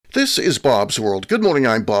This is Bob's World. Good morning,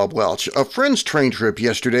 I'm Bob Welch. A friend's train trip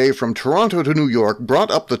yesterday from Toronto to New York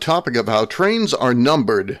brought up the topic of how trains are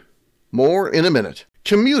numbered. More in a minute.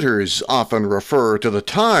 Commuters often refer to the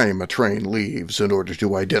time a train leaves in order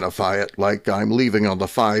to identify it, like I'm leaving on the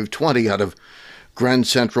 5:20 out of Grand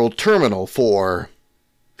Central Terminal for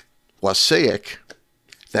Wassaic.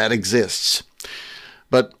 That exists.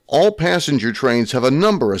 But all passenger trains have a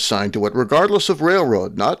number assigned to it, regardless of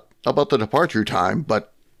railroad, not about the departure time, but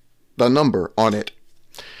the number on it.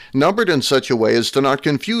 Numbered in such a way as to not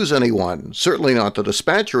confuse anyone, certainly not the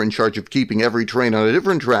dispatcher in charge of keeping every train on a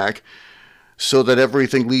different track, so that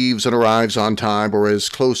everything leaves and arrives on time or as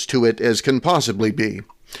close to it as can possibly be.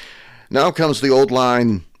 Now comes the old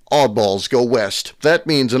line, Oddballs Go West. That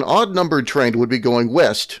means an odd-numbered train would be going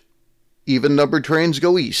west. Even-numbered trains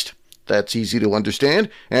go east. That's easy to understand.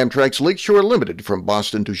 Amtrak's Lakeshore Limited from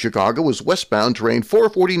Boston to Chicago is westbound train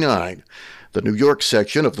 449. The New York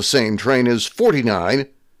section of the same train is 49,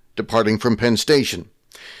 departing from Penn Station.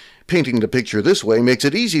 Painting the picture this way makes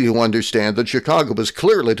it easy to understand that Chicago is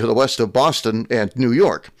clearly to the west of Boston and New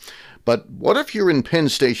York. But what if you're in Penn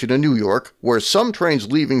Station in New York, where some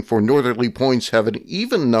trains leaving for northerly points have an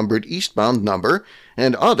even-numbered eastbound number,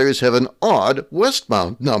 and others have an odd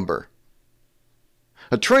westbound number?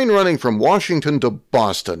 A train running from Washington to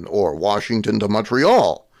Boston or Washington to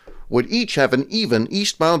Montreal would each have an even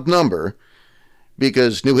eastbound number,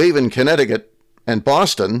 because New Haven, Connecticut, and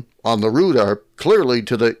Boston on the route are clearly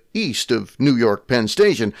to the east of New York Penn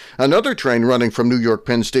Station. Another train running from New York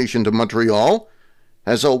Penn Station to Montreal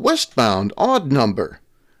has a westbound odd number.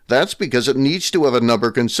 That's because it needs to have a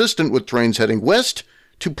number consistent with trains heading west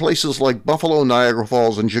to places like Buffalo, Niagara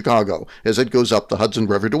Falls, and Chicago as it goes up the Hudson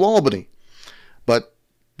River to Albany. But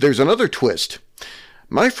there's another twist.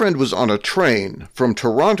 My friend was on a train from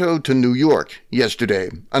Toronto to New York yesterday,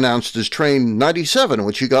 announced as train 97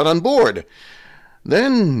 when she got on board.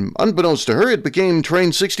 Then, unbeknownst to her, it became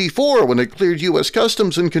train 64 when it cleared U.S.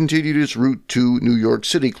 Customs and continued its route to New York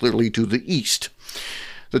City, clearly to the east.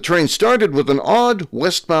 The train started with an odd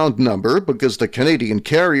westbound number because the Canadian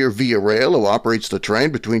carrier Via Rail, who operates the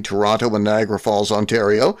train between Toronto and Niagara Falls,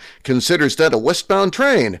 Ontario, considers that a westbound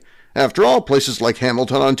train. After all, places like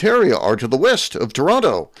Hamilton, Ontario are to the west of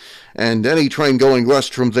Toronto, and any train going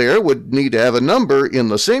west from there would need to have a number in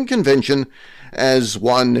the same convention as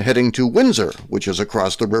one heading to Windsor, which is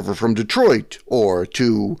across the river from Detroit, or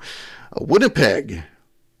to Winnipeg,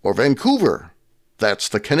 or Vancouver. That's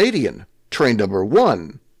the Canadian, train number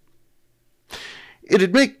 1.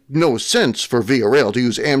 It'd make no sense for Via Rail to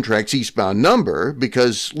use Amtrak's eastbound number,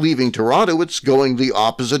 because leaving Toronto it's going the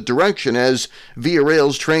opposite direction as Via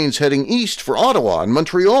Rail's trains heading east for Ottawa and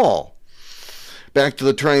Montreal. Back to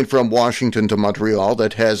the train from Washington to Montreal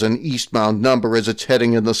that has an eastbound number as it's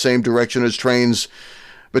heading in the same direction as trains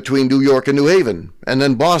between New York and New Haven, and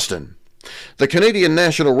then Boston. The Canadian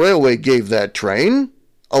National Railway gave that train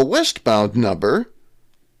a westbound number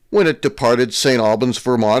when it departed St. Albans,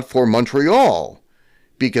 Vermont for Montreal,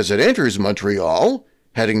 because it enters Montreal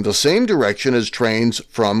heading the same direction as trains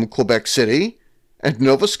from Quebec City and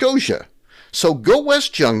Nova Scotia. So go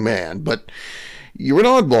west, young man, but you're an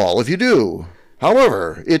oddball if you do.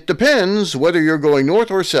 However, it depends whether you're going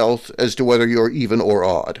north or south as to whether you're even or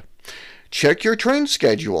odd. Check your train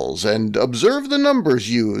schedules and observe the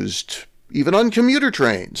numbers used, even on commuter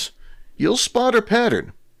trains. You'll spot a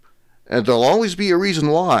pattern, and there'll always be a reason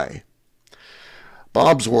why.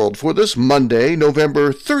 Bob's World for this Monday,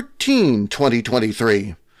 November 13,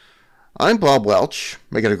 2023. I'm Bob Welch.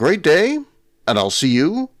 Make it a great day, and I'll see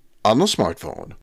you on the smartphone.